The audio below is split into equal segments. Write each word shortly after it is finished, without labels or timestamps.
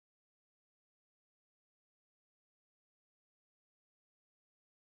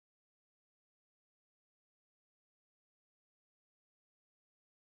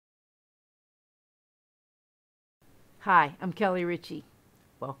Hi, I'm Kelly Richey.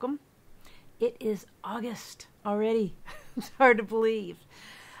 Welcome. It is August already. It's hard to believe.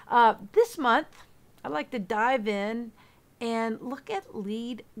 This month, I'd like to dive in and look at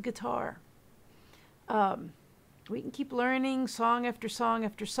lead guitar. We can keep learning song after song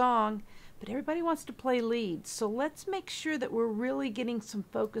after song, but everybody wants to play leads. So let's make sure that we're really getting some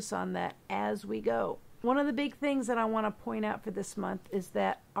focus on that as we go. One of the big things that I want to point out for this month is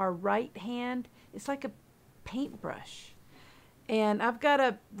that our right hand is like a paintbrush. And I've got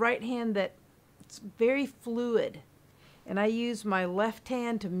a right hand that's very fluid. And I use my left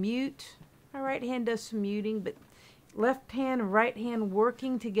hand to mute. My right hand does some muting, but left hand and right hand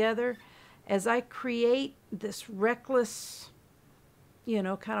working together as I create this reckless, kind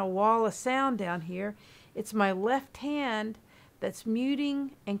of wall of sound down here. It's my left hand that's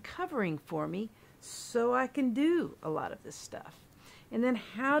muting and covering for me so I can do a lot of this stuff. And then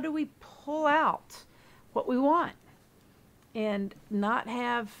how do we pull out what we want and not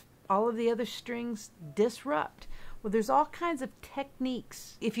have all of the other strings disrupt? Well, there's all kinds of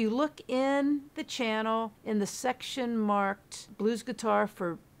techniques. If you look in the channel, in the section marked Blues Guitar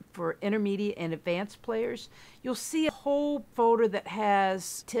for intermediate and advanced players, you'll see a whole folder that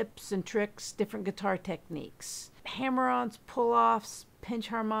has tips and tricks, different guitar techniques. Hammer-ons, pull-offs, pinch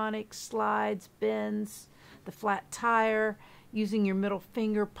harmonics, slides, bends, the flat tire, using your middle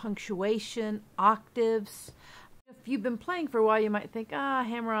finger, punctuation, octaves. If you've been playing for a while, you might think,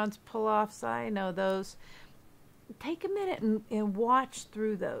 hammer-ons, pull-offs, I know those. Take a minute and watch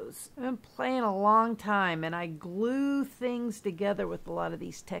through those. I've been playing a long time, and I glue things together with a lot of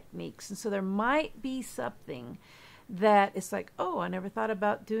these techniques. And so there might be something that it's like, oh, I never thought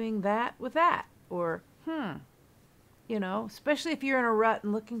about doing that with that. Or, especially if you're in a rut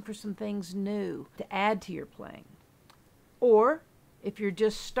and looking for some things new to add to your playing. Or if you're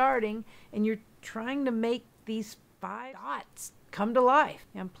just starting and you're trying to make these 5 dots come to life.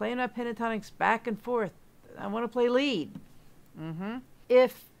 I'm playing my pentatonics back and forth. I want to play lead.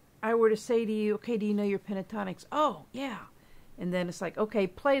 If I were to say to you, okay, do you know your pentatonics? Oh, yeah. And then it's like, okay,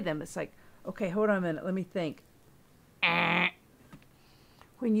 play them. It's like, okay, hold on a minute. Let me think.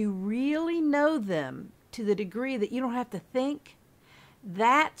 When you really know them to the degree that you don't have to think,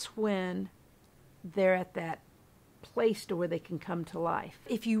 that's when they're at that place to where they can come to life.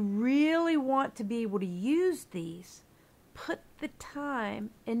 If you really want to be able to use these, put the time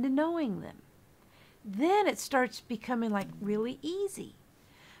into knowing them. Then it starts becoming like really easy.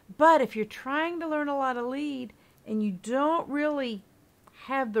 But if you're trying to learn a lot of lead and you don't really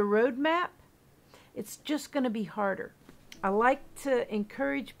have the roadmap, it's just going to be harder. I like to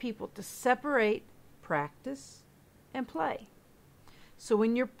encourage people to separate practice and play. So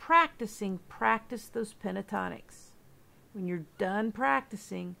when you're practicing, practice those pentatonics. When you're done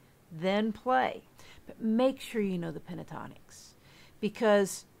practicing, then play. But make sure you know the pentatonics,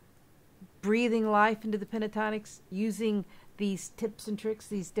 because breathing life into the pentatonics, using these tips and tricks,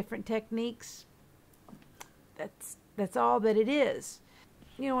 these different techniques, that's all that it is.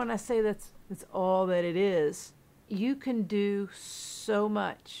 When I say that's all that it is, you can do so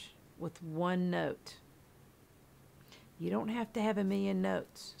much with one note. You don't have to have a million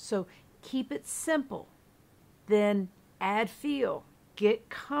notes. So keep it simple. Then add feel. Get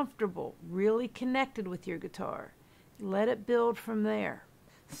comfortable, really connected with your guitar. Let it build from there.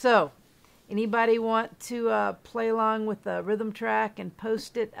 So, anybody want to play along with the rhythm track and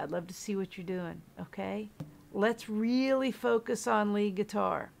post it? I'd love to see what you're doing, okay? Let's really focus on lead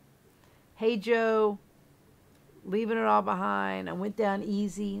guitar. Hey Joe, Leaving It All Behind, I Went Down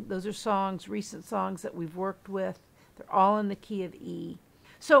Easy. Those are songs, recent songs that we've worked with. They're all in the key of E.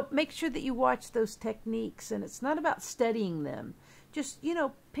 So make sure that you watch those techniques, and it's not about studying them. Just,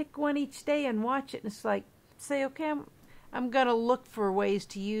 pick one each day and watch it, and it's like, say, okay, I'm going to look for ways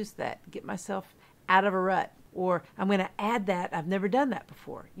to use that, get myself out of a rut. Or I'm going to add that. I've never done that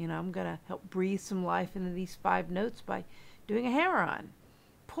before. I'm going to help breathe some life into these 5 notes by doing a hammer-on,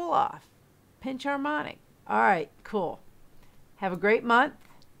 pull-off, pinch harmonic. All right, cool. Have a great month.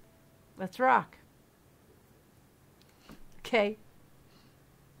 Let's rock. Okay.